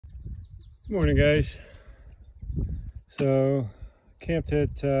Good morning, guys. So camped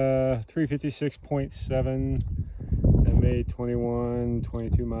at 356.7 and made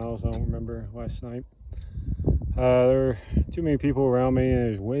 22 miles. I don't remember last night. There are too many people around me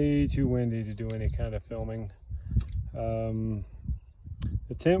and it's way too windy to do any kind of filming. The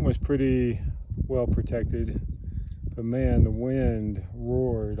tent was pretty well protected, but man, the wind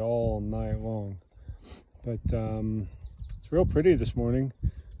roared all night long. But it's real pretty this morning.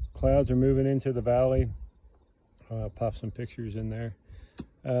 Clouds are moving into the valley. Pop some pictures in there.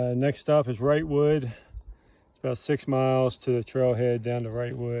 Next stop is Wrightwood. It's about 6 miles to the trailhead down to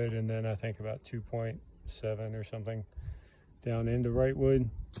Wrightwood, and then I think about 2.7 or something down into Wrightwood.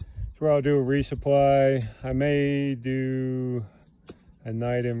 That's where I'll do a resupply. I may do a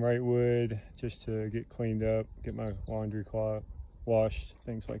night in Wrightwood just to get cleaned up, get my laundry cloth washed,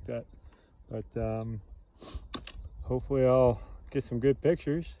 things like that. But hopefully I'll get some good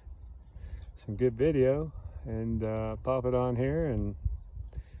pictures, some good video, and pop it on here, and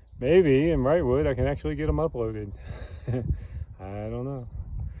maybe in Wrightwood I can actually get them uploaded. I don't know.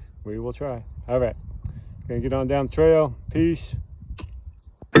 We will try. All right, gonna get on down the trail. Peace.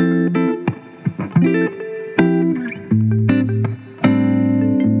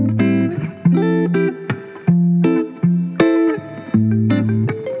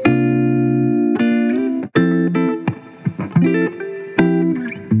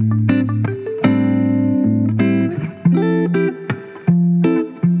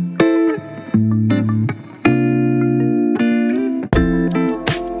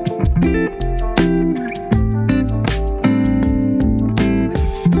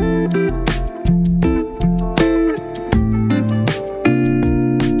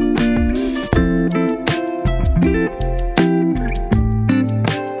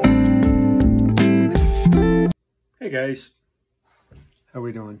 Hey guys, how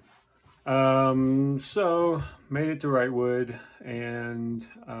we doing? So made it to Wrightwood, and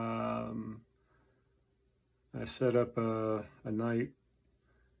I set up a night.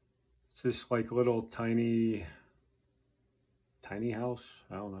 It's this like little tiny house.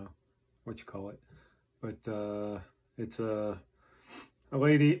 I don't know what you call it, but it's a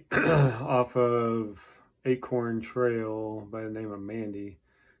lady off of Acorn Trail by the name of Mandy.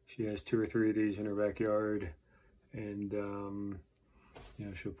 She has 2 or 3 of these in her backyard. And you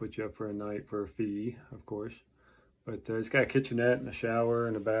know, she'll put you up for a night for a fee, of course. But it's got a kitchenette and a shower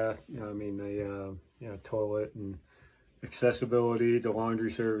and a bath. You know, I mean, you know, toilet and accessibility to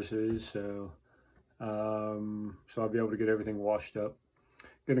laundry services. So, so I'll be able to get everything washed up.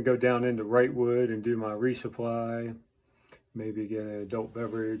 Gonna go down into Wrightwood and do my resupply. Maybe get an adult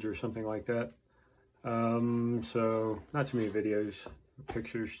beverage or something like that. So not too many videos,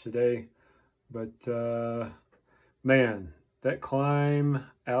 pictures today, but. Man, that climb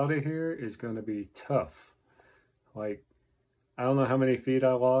out of here is going to be tough. Like, I don't know how many feet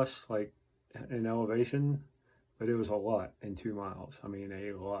I lost, like, in elevation, but it was a lot in 2 miles. I mean,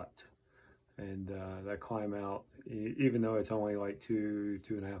 a lot. And that climb out, even though it's only like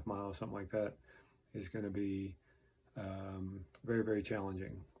 2.5 miles, something like that, is going to be very, very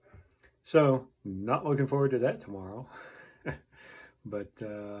challenging. So, not looking forward to that tomorrow. But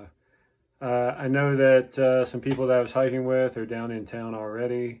I know that some people that I was hiking with are down in town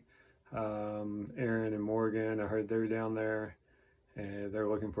already. Aaron and Morgan, I heard they're down there, and they're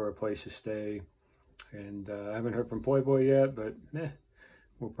looking for a place to stay. And I haven't heard from Playboy yet, but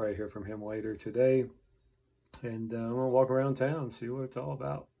we'll probably hear from him later today. And I'm gonna walk around town, see what it's all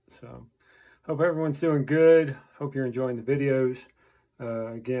about. So hope everyone's doing good. Hope you're enjoying the videos.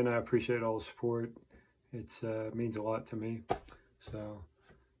 Again, I appreciate all the support. It means a lot to me. So.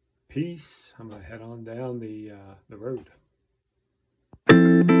 Peace. I'm gonna head on down the road.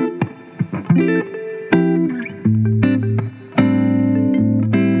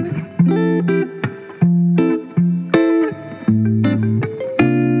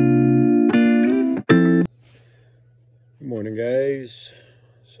 Good morning, guys.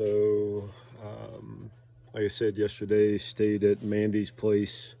 So, like I said yesterday, stayed at Mandy's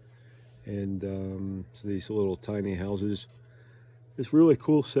place, and so these little tiny houses. It's really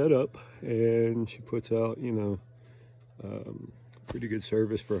cool setup, and she puts out, you know, pretty good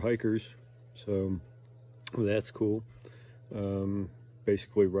service for hikers, so that's cool.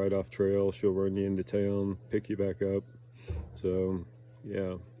 Basically right off trail, she'll run you into town, pick you back up. So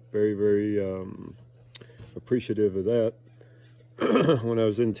yeah, very, very appreciative of that. When I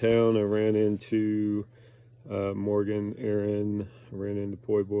was in town, I ran into Morgan, Aaron, I ran into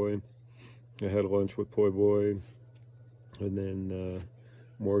Poi Boy. I had lunch with Poi Boy. And then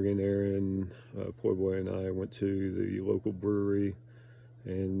Morgan, Aaron, Poi Boy, and I went to the local brewery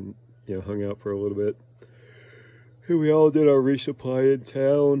and hung out for a little bit. And we all did our resupply in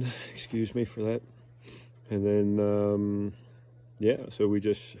town. Excuse me for that. And then, yeah, so we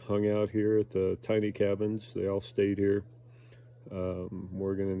just hung out here at the tiny cabins. They all stayed here.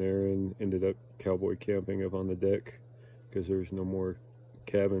 Morgan and Aaron ended up cowboy camping up on the deck because there's no more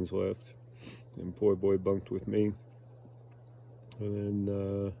cabins left. And Boy bunked with me. And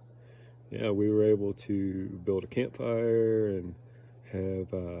then, yeah, we were able to build a campfire and have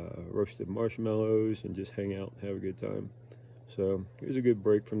roasted marshmallows and just hang out and have a good time. So it was a good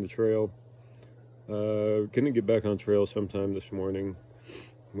break from the trail. Gonna get back on trail sometime this morning.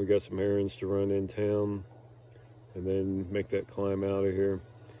 We got some errands to run in town and then make that climb out of here,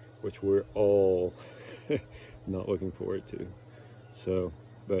 which we're all not looking forward to. So,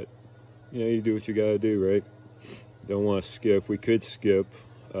 but you do what you gotta do, right? Don't want to skip. We could skip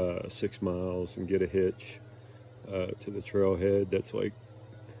 6 miles and get a hitch to the trailhead. That's like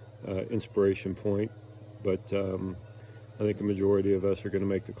inspiration point, but I think the majority of us are going to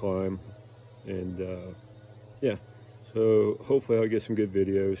make the climb. And yeah, so hopefully I'll get some good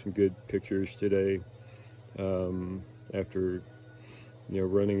videos, some good pictures today after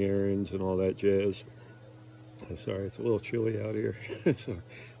running errands and all that jazz. Sorry, it's a little chilly out here, so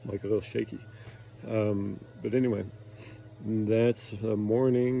I'm like a little shaky. But anyway, that's the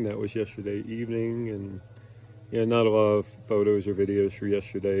morning. That was yesterday evening, and yeah, not a lot of photos or videos for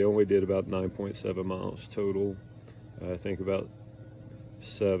yesterday. Only did about 9.7 miles total. I think about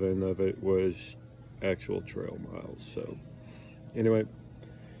 7 of it was actual trail miles. So anyway,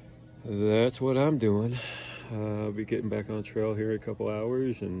 that's what I'm doing. I'll be getting back on trail here in a couple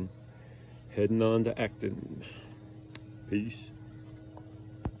hours and heading on to Acton. Peace.